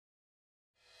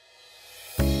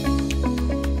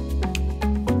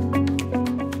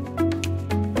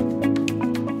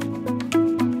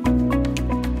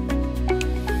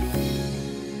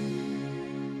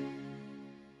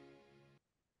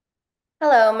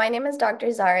my name is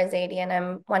Dr. Zara Zaidi, and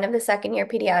I'm one of the second-year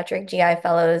pediatric GI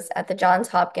fellows at the Johns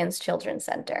Hopkins Children's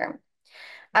Center.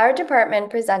 Our department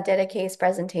presented a case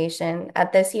presentation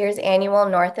at this year's annual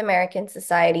North American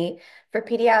Society for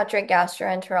Pediatric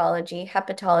Gastroenterology,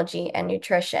 Hepatology, and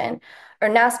Nutrition, or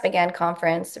NASPGHAN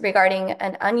conference, regarding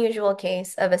an unusual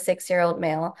case of a 6-year-old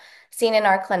male seen in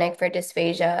our clinic for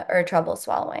dysphagia or trouble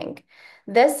swallowing.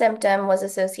 This symptom was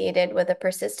associated with a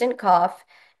persistent cough,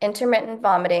 intermittent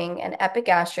vomiting, and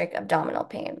epigastric abdominal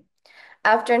pain.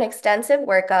 After an extensive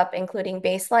workup, including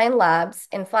baseline labs,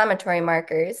 inflammatory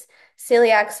markers,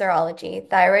 celiac serology,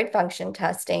 thyroid function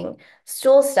testing,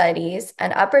 stool studies,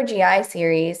 an upper GI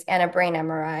series, and a brain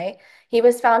MRI, he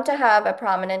was found to have a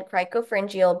prominent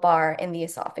cricopharyngeal bar in the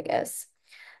esophagus.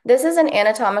 This is an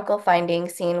anatomical finding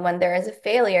seen when there is a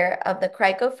failure of the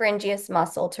cricopharyngeus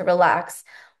muscle to relax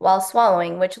while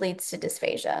swallowing, which leads to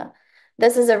dysphagia.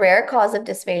 This is a rare cause of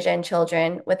dysphagia in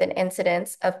children with an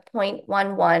incidence of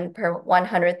 0.11 per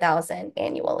 100,000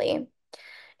 annually.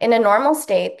 In a normal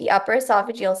state, the upper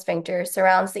esophageal sphincter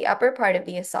surrounds the upper part of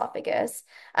the esophagus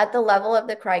at the level of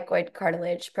the cricoid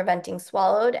cartilage, preventing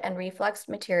swallowed and refluxed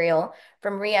material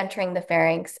from re-entering the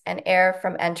pharynx and air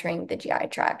from entering the GI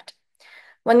tract.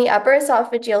 When the upper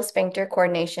esophageal sphincter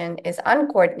coordination is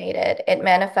uncoordinated, it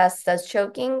manifests as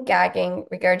choking, gagging,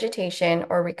 regurgitation,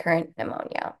 or recurrent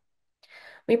pneumonia.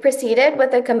 We proceeded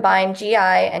with a combined GI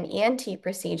and ENT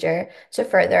procedure to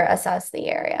further assess the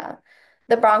area.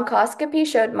 The bronchoscopy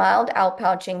showed mild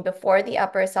outpouching before the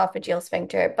upper esophageal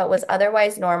sphincter, but was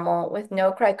otherwise normal with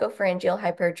no cricopharyngeal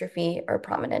hypertrophy or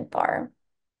prominent bar.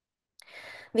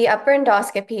 The upper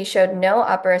endoscopy showed no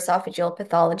upper esophageal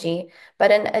pathology,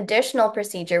 but an additional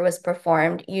procedure was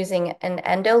performed using an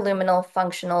endoluminal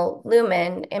functional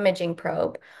lumen imaging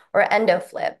probe, or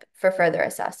EndoFlip, for further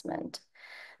assessment.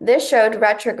 This showed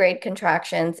retrograde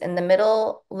contractions in the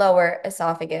middle lower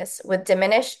esophagus with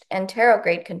diminished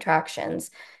anterograde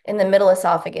contractions in the middle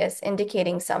esophagus,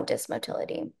 indicating some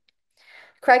dysmotility.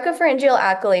 Cricopharyngeal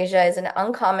achalasia is an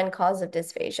uncommon cause of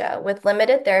dysphagia with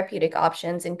limited therapeutic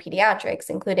options in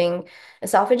pediatrics, including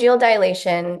esophageal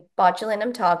dilation,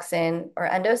 botulinum toxin, or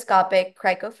endoscopic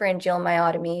cricopharyngeal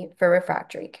myotomy for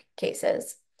refractory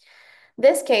cases.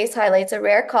 This case highlights a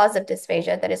rare cause of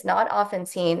dysphagia that is not often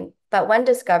seen, but when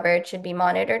discovered, should be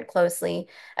monitored closely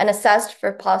and assessed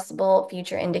for possible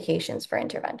future indications for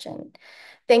intervention.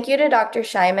 Thank you to Dr.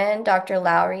 Scheiman, Dr.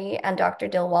 Lowry, and Dr.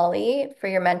 Dilwali for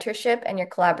your mentorship and your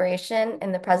collaboration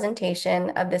in the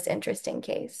presentation of this interesting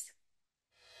case.